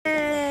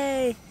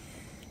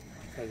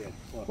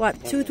What,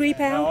 2-3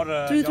 pounds?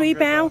 Now 2-3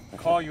 pounds?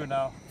 Call you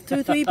now.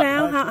 2-3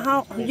 pounds?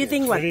 How you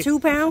think what, 2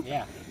 pounds?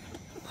 Yeah.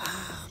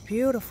 Wow,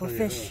 beautiful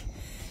fish.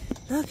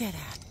 Look at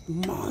that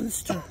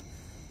monster.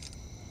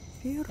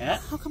 Beautiful. Yeah.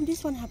 How come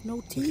this one have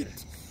no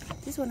teeth?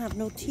 This one have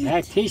no teeth.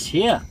 That fish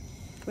here.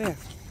 Where?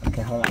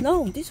 Okay, hold on.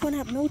 No, this one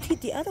have no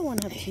teeth. The other one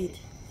have teeth.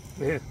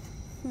 Yeah.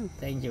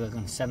 Thank you. I'm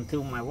going to send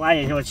to my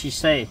wife what she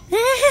say.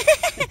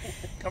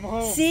 Come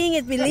home. Seeing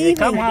is believing.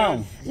 Come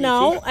home.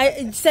 No,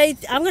 I say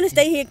I'm gonna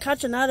stay here and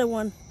catch another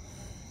one.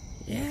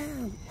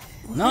 Yeah.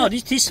 No,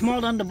 this teeth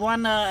smaller than the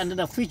one and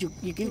the fish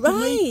you give to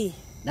me.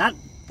 That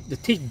the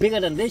teeth bigger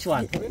than this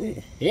one.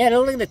 Yeah,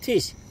 look at the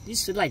teeth.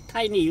 This is like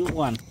tiny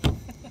one.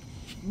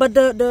 But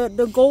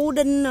the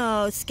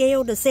golden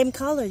scale, the same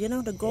color, you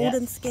know, the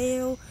golden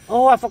scale.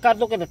 Oh, I forgot.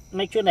 Look at it.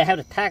 Make sure they have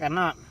the tag or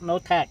not. No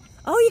tag.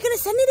 Oh, you're gonna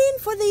send it in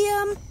for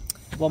the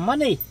For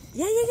money.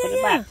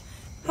 Yeah.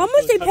 How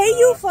much they pay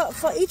you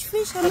for each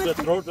fish? How much?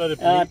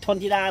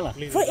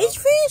 $20. For each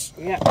fish?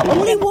 Yeah.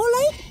 Only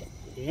walleye?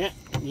 Yeah.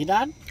 You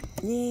done?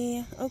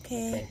 Yeah.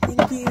 Okay.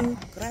 Thank you.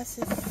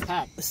 Gracias.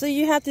 Tag. So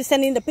you have to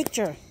send in the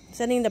picture.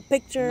 Sending the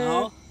picture.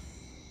 No.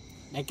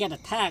 They get a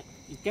tag.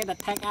 You get the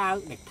tag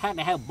out. The tag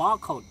they have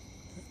barcode.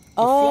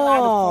 Oh. Fill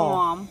out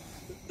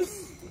the form.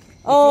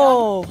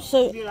 Oh.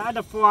 So Fill out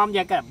the form.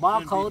 You get a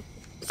barcode.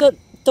 So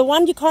the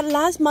one you caught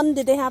last month,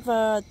 did they have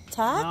a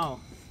tag? No.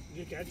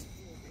 You catch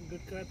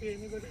good crappie,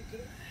 anybody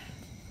today?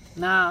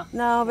 No.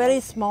 No,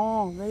 very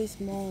small. Very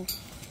small.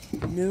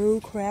 No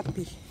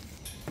crappie.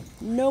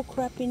 No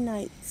crappie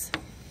nights.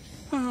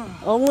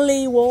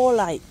 Only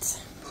walleye.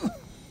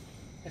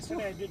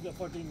 Yesterday I did the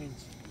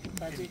 14-inch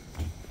crappie.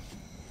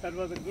 That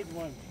was a good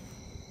one.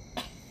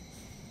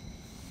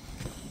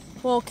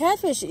 Well,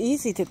 catfish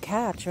easy to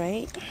catch,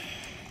 right?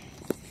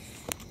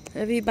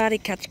 Everybody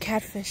catch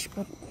catfish,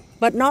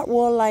 but not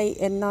walleye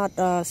and not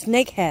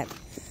snakehead.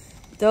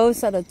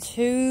 Those are the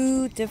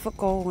two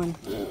difficult ones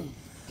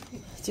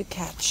to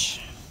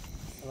catch.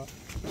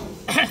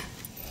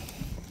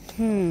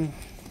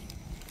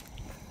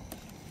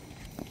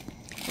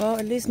 Well,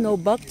 at least no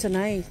bug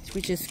tonight,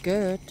 which is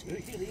good.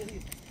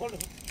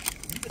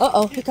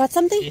 Uh-oh, you got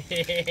something?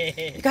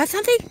 You got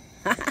something?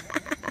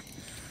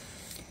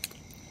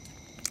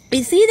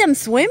 You see them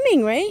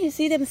swimming, right? You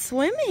see them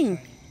swimming.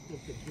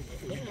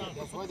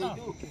 That's what they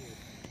do.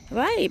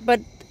 Right,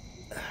 but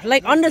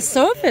like on the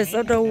surface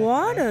of the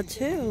water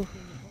too.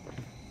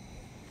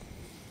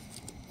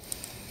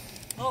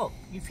 Oh,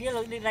 you feel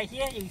like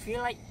here? You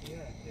feel like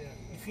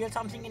you feel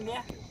something in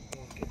there?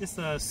 It's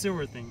a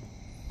silver thing.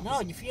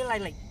 No, you feel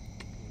like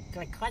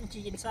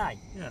crunchy inside.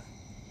 Yeah.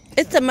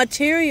 It's a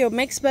material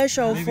make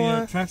special Maybe for.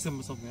 it attracts them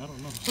or something. I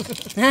don't know.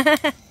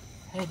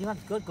 Hey, do you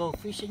want to go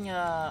fishing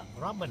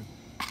robin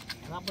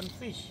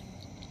fish?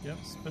 Yeah,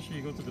 especially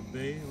you go to the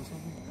bay or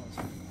something.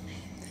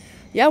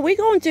 Yeah, we're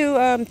going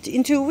to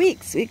in 2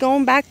 weeks. We're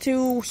going back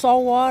to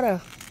salt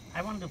water.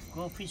 I want to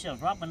go fish a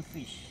robin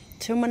fish.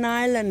 Tillman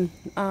Island,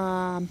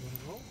 I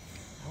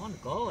want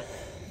to go.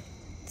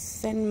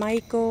 St.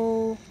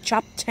 Michael,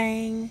 Chop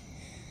Tang.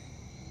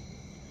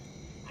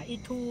 I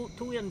eat two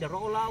in the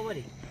roll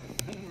already.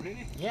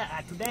 Really?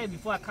 Yeah, today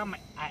before I come,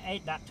 I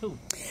ate that too.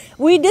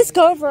 We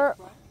discover.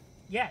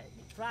 Yeah,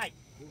 it's fried.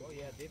 Oh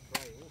yeah, deep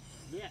fry.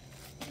 Yeah,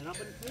 the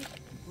robin fish.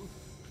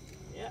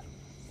 Yeah.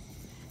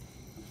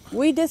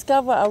 We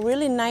discover a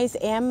really nice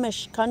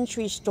Amish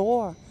country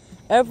store.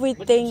 But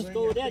Everything. you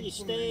go there,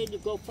 you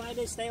go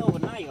Friday, stay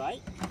overnight,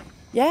 right?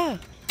 Yeah.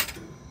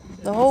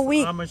 The whole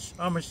week.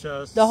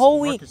 Amish, The whole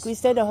week. markets. We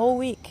stayed the whole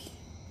week.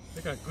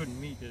 They got good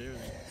meat and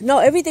everything. No,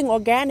 everything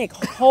organic,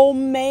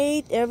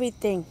 homemade,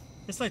 everything.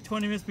 It's like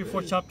 20 minutes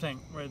before Chop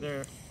Tank, right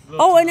there.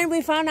 Oh, and then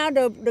we found out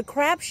the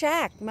crab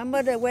shack.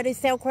 Remember where they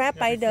sell crab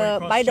by before you the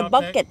cross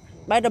bucket,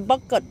 Chop by the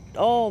bucket.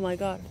 Oh my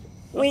God,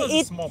 Those are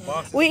the small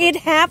boxes. we eat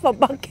half a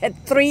bucket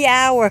 3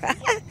 hours.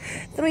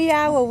 3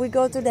 hours we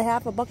go to the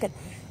half a bucket.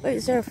 Wait,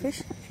 is there a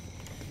fish?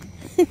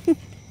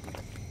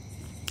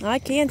 I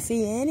can't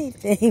see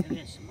anything.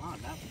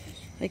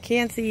 I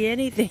can't see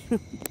anything.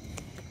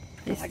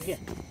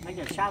 Like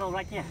a shadow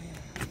right here.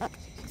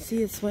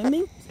 See it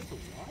swimming?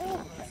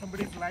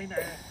 Somebody's line.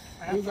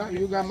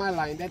 You got my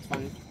line, that's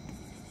fine.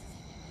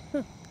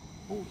 Huh.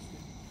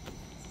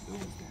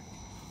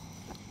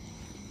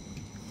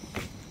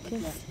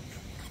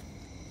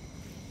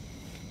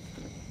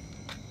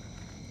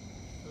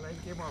 Line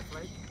came off,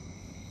 right?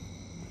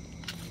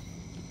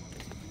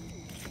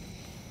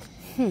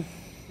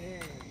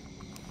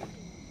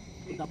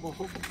 Double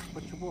hook,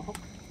 triple hook.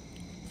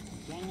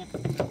 Dang it.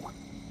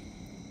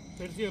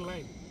 Where's your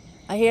line?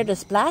 I hear the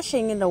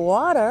splashing in the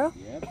water.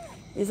 Yep.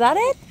 Is that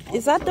it?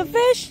 Is that the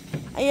fish?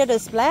 I hear the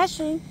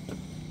splashing.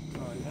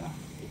 Oh yeah.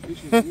 The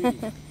fish is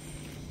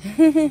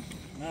really.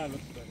 Nah,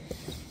 looks better.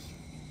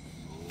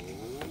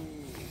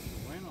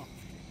 Bueno.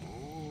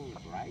 Oh,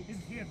 right.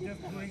 He's here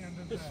just going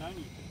under the,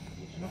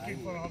 looking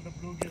for all the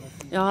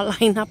bluegills. Y'all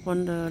line up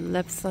on the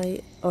left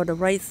side or the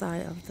right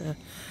side of the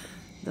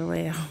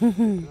rail.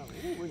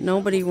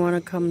 Nobody want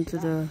to come to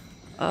the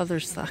other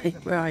side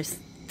where I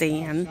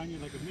stand.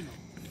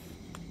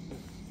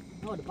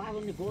 No, the bottom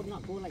only go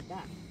not go like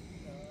that.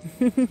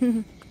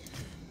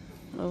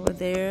 Over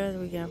there,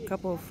 we got a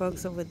couple of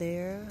folks over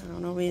there. I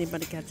don't know if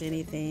anybody catch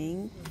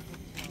anything.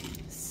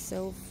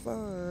 So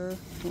far,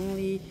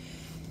 only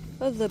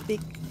the big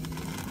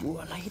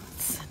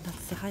walleyes.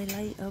 That's the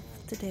highlight of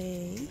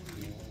today.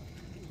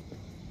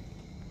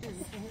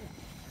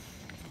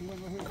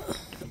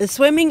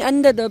 Swimming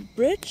under the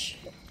bridge.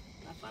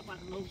 That's why about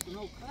no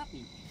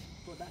crappie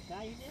for that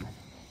guy in there.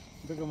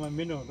 Look at my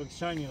minnow. Looks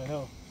shiny like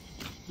hell.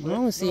 I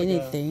don't see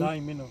anything.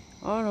 Dying minnow.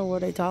 I don't know what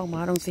they're talking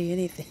about. I don't see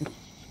anything.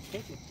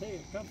 Take it.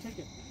 Come take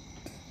it.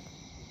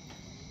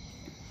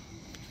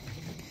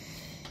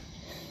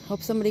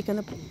 Hope somebody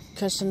gonna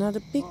catch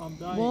another big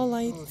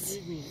walleye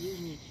Eat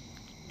me.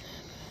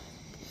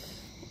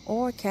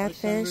 or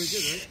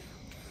catfish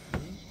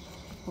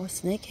or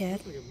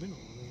snakehead. Like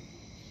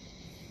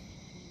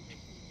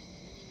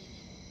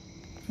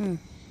a minnow.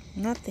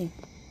 Nothing.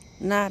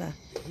 Nada.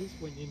 This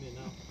went in and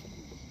out.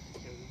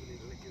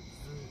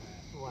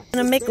 I'm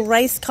gonna make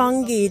rice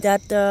congee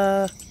that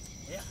the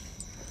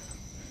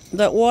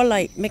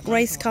walleye. Make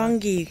rice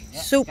congee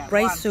soup,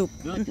 rice soup.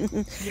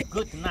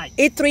 Good tonight.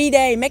 Eat 3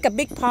 days. Make a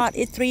big pot.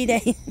 Eat 3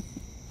 days.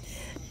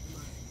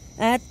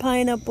 Add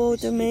pineapple,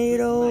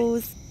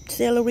 tomatoes,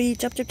 celery.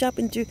 Chop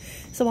into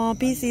small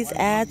pieces.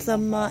 Add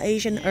some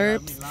Asian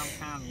herbs,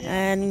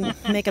 and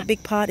make a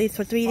big pot. Eat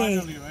for 3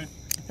 days.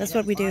 That's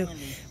what we do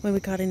when we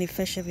caught any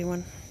fish,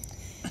 everyone.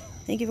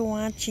 Thank you for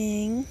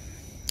watching.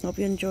 Hope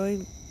you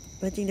enjoy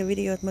watching the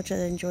video as much as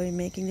I enjoy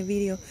making the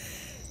video.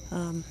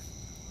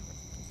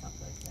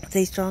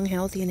 Stay strong,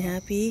 healthy, and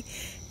happy.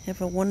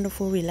 Have a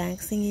wonderful,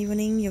 relaxing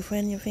evening. Your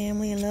friend, your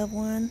family, and loved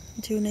one.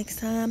 Until next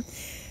time,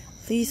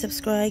 please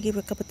subscribe, give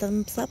a couple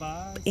thumbs up,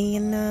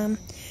 and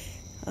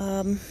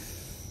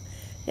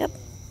yep,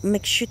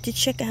 make sure to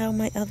check out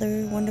my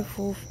other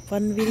wonderful,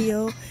 fun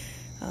video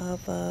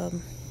of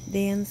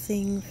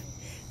dancing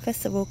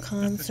festival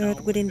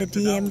concert within the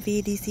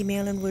DMV, DC,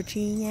 Maryland,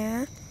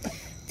 Virginia.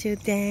 Till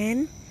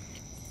then,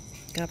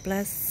 God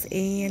bless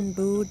and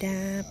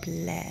Buddha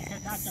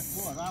bless.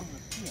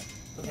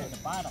 Look at the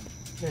bottom.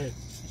 Yeah, it's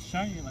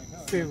shiny like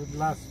hell. Stay with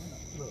last.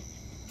 Look.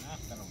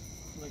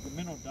 Like a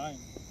minnow dying.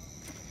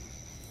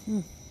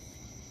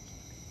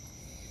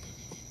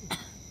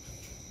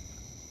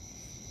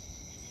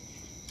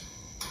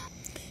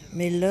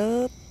 May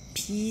love,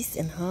 peace,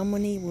 and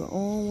harmony will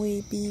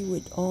always be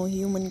with all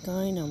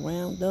humankind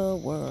around the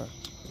world.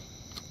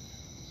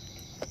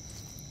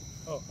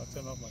 Oh, I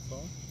turned off my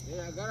phone.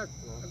 Yeah, I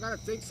gotta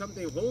take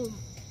something home.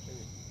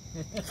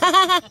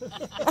 I'll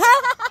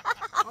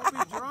be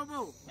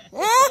trouble.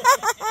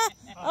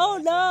 Oh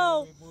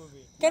no!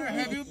 Where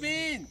have you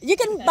been? You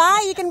can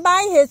buy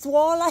his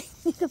walleye.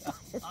 You can buy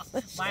his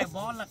Buy a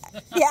ball.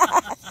 yeah.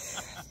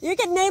 You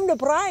can name the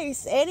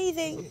price.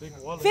 Anything.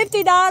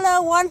 $50,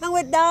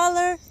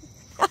 $100,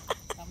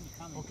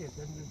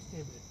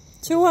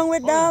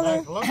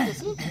 $200.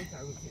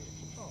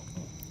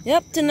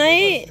 Yep,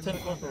 tonight.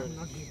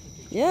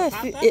 Yeah,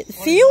 it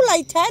feel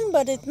like 10,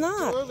 but it's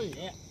not.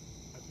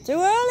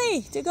 Too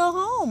early to go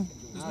home.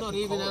 It's not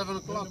even 11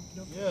 o'clock.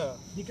 Yeah.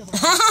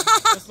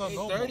 It's not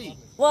 8:30.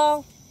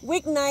 Well,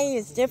 weeknight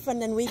is different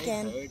than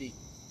weekend. 8:30.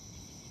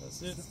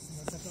 That's it.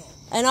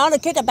 And all the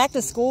kids are back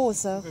to school,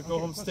 so. We go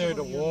home, stare at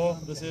the wall.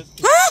 That's it.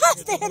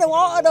 Stare at the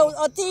wall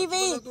or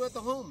TV. What do I do at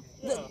the home?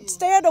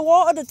 Stare at the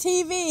wall or the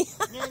TV.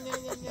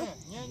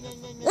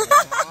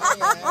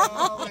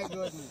 Oh my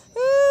goodness.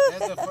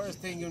 That's the first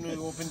thing you know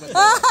you open the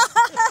door.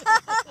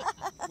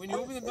 When you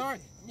open the door,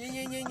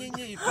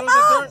 you close the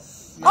door.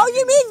 Oh,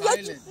 you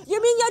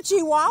mean your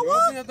Chihuahua? You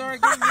open the door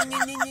again.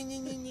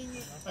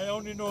 I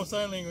only know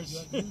sign language.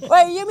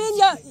 Wait, you mean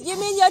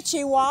your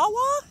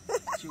Chihuahua?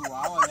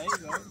 Chihuahua, there you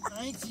go.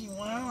 Ay,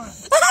 Chihuahua.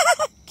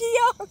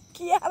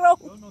 Quiero.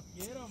 Yo no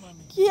quiero,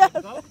 mami.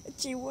 Quiero.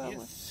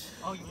 Chihuahua.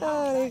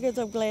 Oh, they get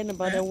complaining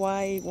about the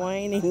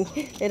whining.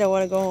 They don't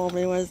want to go home.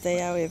 They want to stay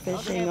out here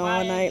fishing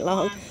all night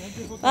long.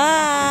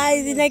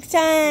 Bye. See you next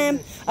time.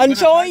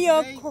 Enjoy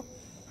your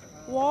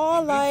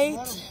walleye.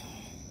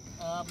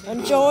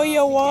 Enjoy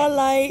your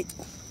walleye.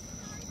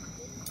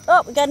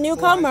 Oh, we got a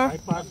newcomer.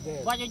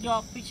 What is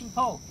your fishing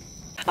pole?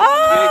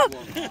 Oh,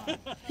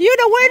 you're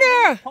the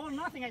winner. Pole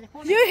nothing.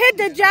 You hit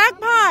the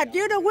jackpot.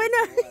 You're the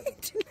winner.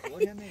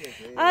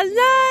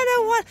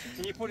 Another one.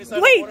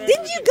 Wait,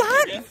 didn't you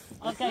got?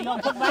 Okay, you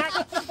want to put back?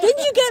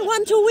 Didn't you get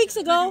one 2 weeks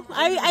ago?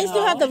 I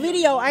still have the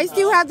video. I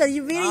still have the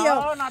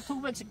video. Oh, not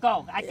 2 weeks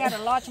ago. I got a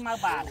large my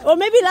body. Or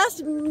maybe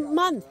last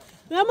month.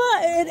 Remember,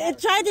 it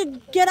tried to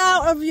get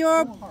out of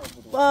your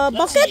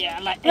bucket? Yeah,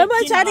 like Remember,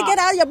 it tried to get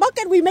out of your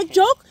bucket? We make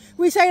joke.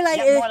 We say like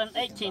more than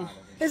 18.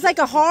 It's like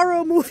a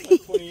horror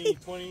movie.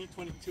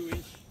 22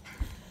 inch.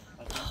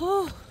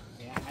 Oh,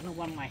 Yeah, I don't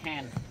want my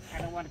hand.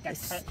 I don't want to get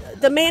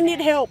hurt. the man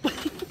need help.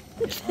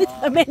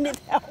 The man need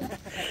help.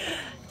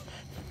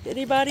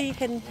 Anybody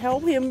can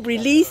help him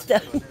release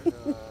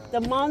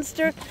the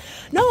monster?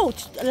 No,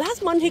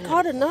 last month he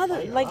caught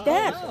another like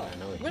that.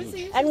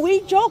 And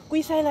we joke.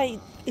 We say like,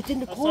 it's in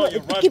the I saw cooler.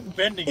 your It rod keep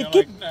bending. it I'm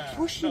keep like, nah,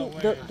 pushing no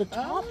way. the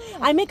top.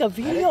 I make a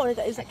video.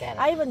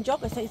 I even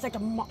joke. I say it's like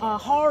a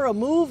horror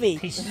movie.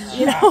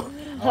 You know,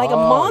 like a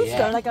monster,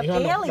 yeah. like an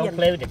Don't alien.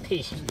 play with the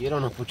fish. You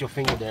don't know, put your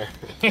finger there.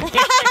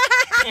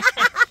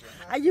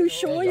 Are you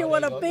sure you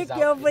want to go, pick it's out,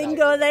 your it's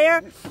finger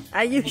there?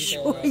 Are you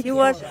sure you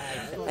want?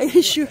 Are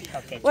you sure?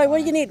 Wait, what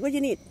do you need? What do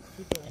you need?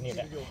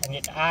 I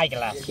need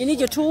eyeglass. You need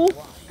your tool?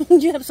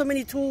 You have so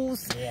many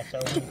tools. Yeah,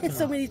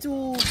 So many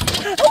tools.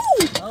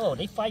 Oh, oh,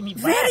 they find me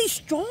back. very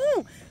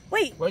strong.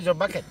 Wait, Where's your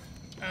bucket?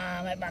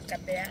 My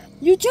bucket there.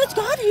 you just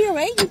got here,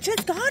 right? You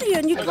just got here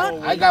and you got...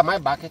 I got my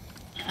bucket.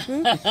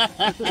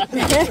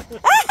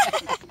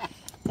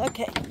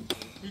 Okay.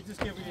 He just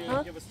give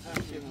us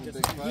time to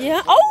get some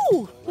Yeah.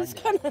 Oh, he's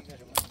gonna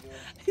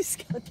he's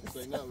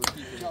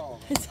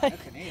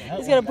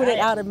gonna put it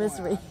out of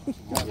misery.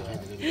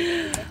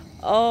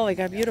 Oh my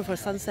God, beautiful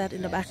sunset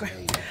in the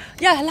background.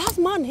 Yeah, last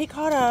month he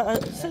caught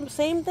a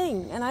same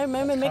thing, and I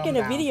remember making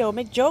a video,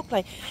 make joke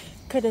like,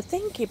 could the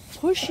thing keep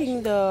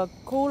pushing the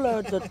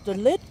cooler, the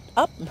lid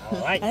up?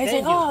 Right, And I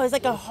said, oh, it's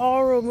like a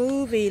horror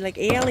movie, like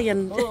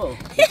Alien. Oh.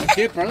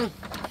 Chip, huh?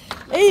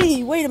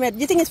 Hey, wait a minute,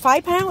 you think it's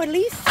 5 pounds at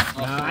least?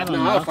 No, I don't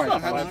No, know.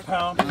 5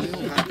 pound.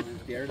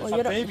 Well,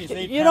 you baby's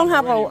 8 don't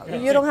have pounds a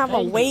you don't have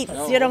a weight.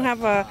 You don't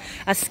have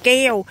a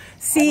scale.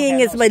 Seeing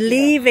is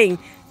believing.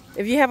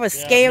 If you have a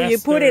scale, you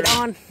put it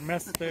on.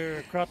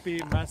 Master Crappie,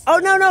 Master. Oh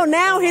no!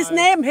 Now his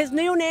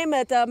new name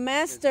is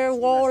Master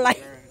Walleye.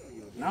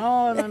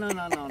 No.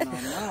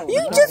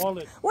 You just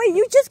wait.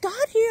 You just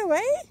got here,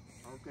 right?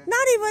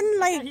 Not even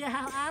like Yeah,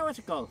 how hours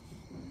ago?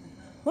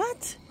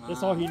 what?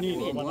 That's all he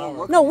needs. 1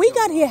 hour. No, we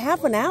got here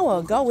half an hour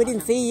ago. We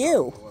didn't see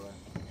you.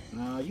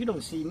 No, you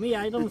don't see me.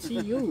 I don't see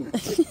you.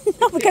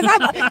 No, because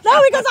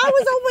I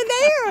was over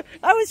there.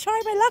 I was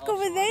trying my luck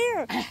over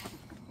there.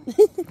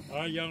 All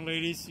right, young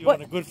ladies, you Wait,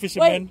 want a good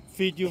fisherman?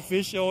 Feed you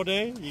fish all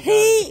day? You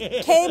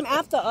He came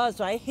after us,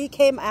 right? He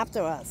came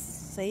after us.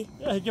 See?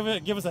 yeah,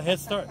 give us a head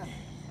start.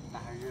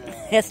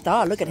 Head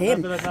start. Look at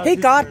him. Now He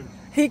his got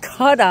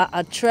turn.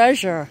 a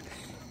treasure,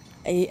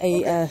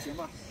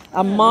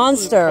 a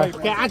monster.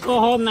 Okay, I go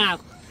home now.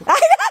 I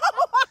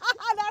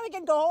know. Now we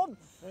can go home.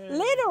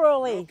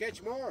 Literally,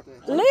 Catch more.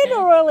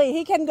 literally,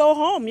 he can go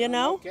home. You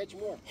know. Catch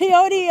more. He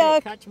already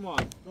Catch more.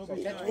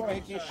 Catch more,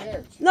 he can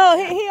share. no.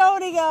 He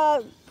already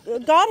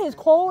got his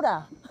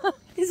quota.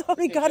 He's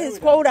already got his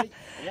quota.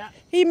 Yeah.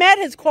 He met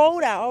his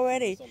quota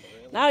already.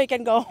 Now he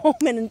can go home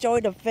and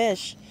enjoy the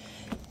fish.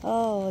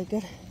 Oh my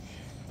goodness.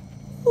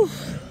 Whew.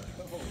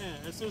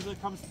 Yeah, as soon as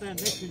it comes stand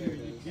next to you,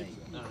 you get.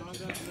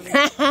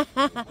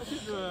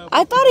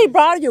 I thought he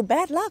brought you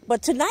bad luck,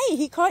 but tonight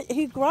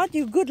he brought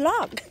you good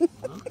luck.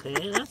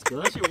 Okay, that's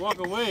good. I should walk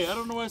away. I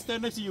don't know why I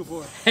stand next to you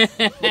for.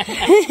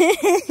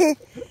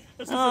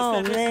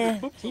 Oh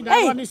man! See,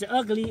 that one is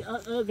ugly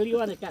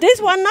one.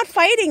 This one not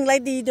fighting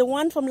like the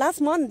one from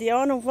last month. The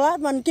one from last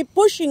month keep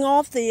pushing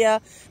off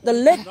the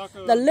lid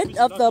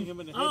of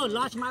the Oh,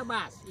 lost my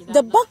bass.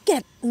 the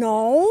bucket.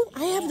 No,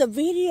 I have the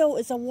video.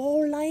 It's a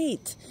walleye.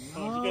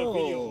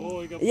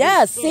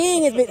 Yeah,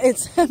 seeing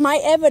it's my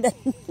evidence.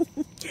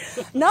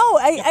 No,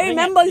 I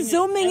remember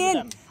zooming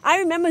in. I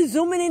remember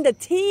zooming in the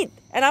teeth,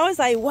 and I was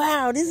like,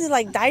 wow, this is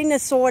like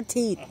dinosaur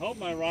teeth. I hope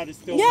my rod is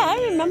still. Yeah,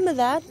 I remember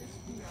that.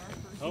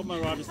 I hope my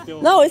rod is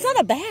still. No, it's not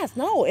a bass.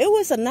 No, it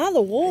was another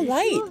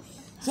walleye.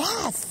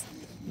 Yes.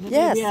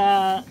 Yes.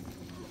 Yeah.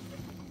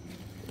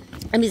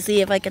 Let me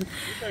see if I can. You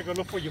better go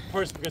look for your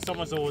purse because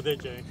someone's over there,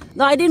 Jay.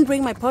 No, I didn't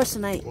bring my purse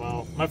tonight.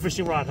 Wow, my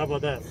fishing rod. How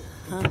about that?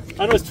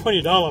 I know it's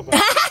 $20, but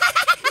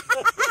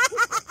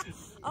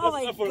Oh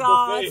my not for a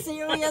God! buffet.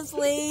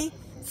 Seriously,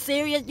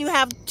 serious? You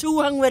have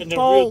 200 And the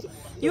pole. real-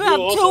 You the have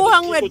real also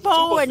 200 the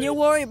pole, super and you fish.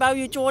 worry about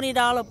your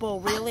 $20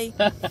 pole? Really?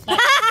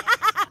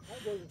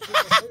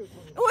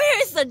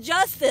 Where is the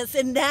justice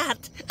in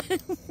that?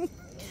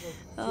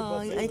 Oh,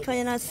 I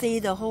cannot see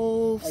the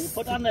whole. You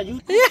put on the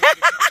YouTube.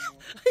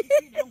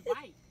 Don't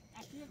bite.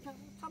 Actually,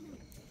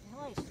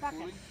 stuck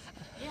it.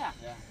 Yeah.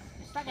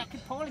 Stuck it.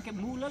 Keep pulling, keep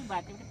move a little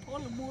bit. Keep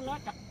pulling, move a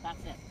lot. That's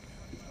it.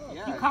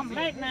 You come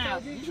back now.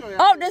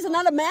 Oh, there's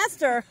another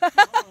master.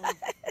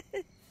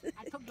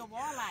 I took the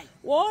walleye.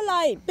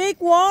 Walleye, big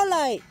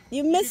walleye.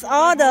 You miss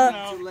all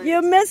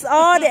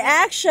the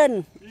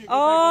action.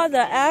 All the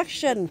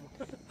action.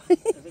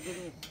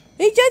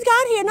 He just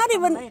got here, not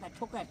even I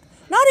took it.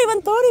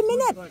 30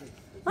 minutes.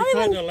 Not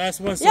Tried even the last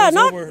one, so yeah, it's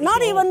not over.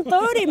 not even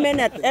 30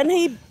 minutes, and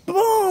he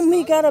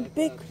got a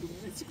big.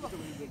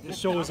 The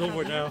show is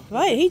over now.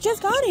 Right, he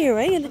just got here,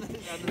 right? And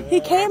he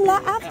came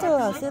after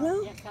us, you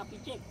know.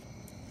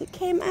 He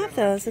came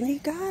after us, and he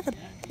got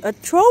a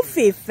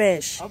trophy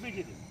fish. How big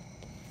is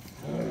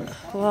it?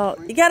 Well,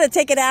 you got to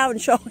take it out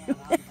and show him.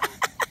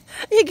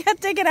 You got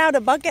to take it out of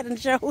the bucket and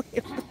show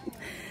him.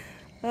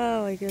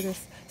 Oh my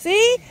goodness!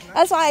 See,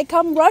 that's why I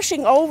come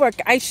rushing over.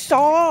 I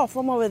saw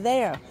from over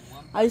there.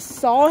 I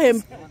saw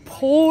him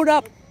pull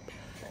up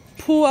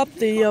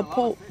the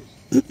pole.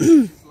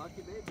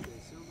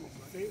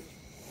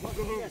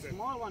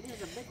 Small one,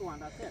 here's a big one.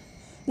 That's it.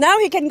 Now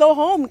he can go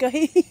home because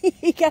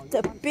he got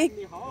the big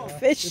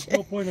fish. There's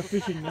no point of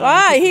fishing now.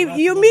 Why? They took the last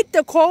You one. meet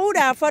the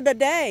quota for the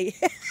day.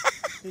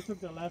 They took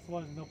the last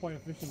one. No point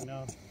of fishing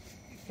now.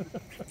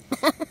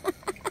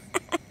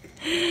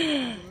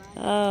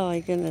 Oh my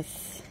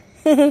goodness.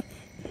 The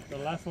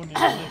last one is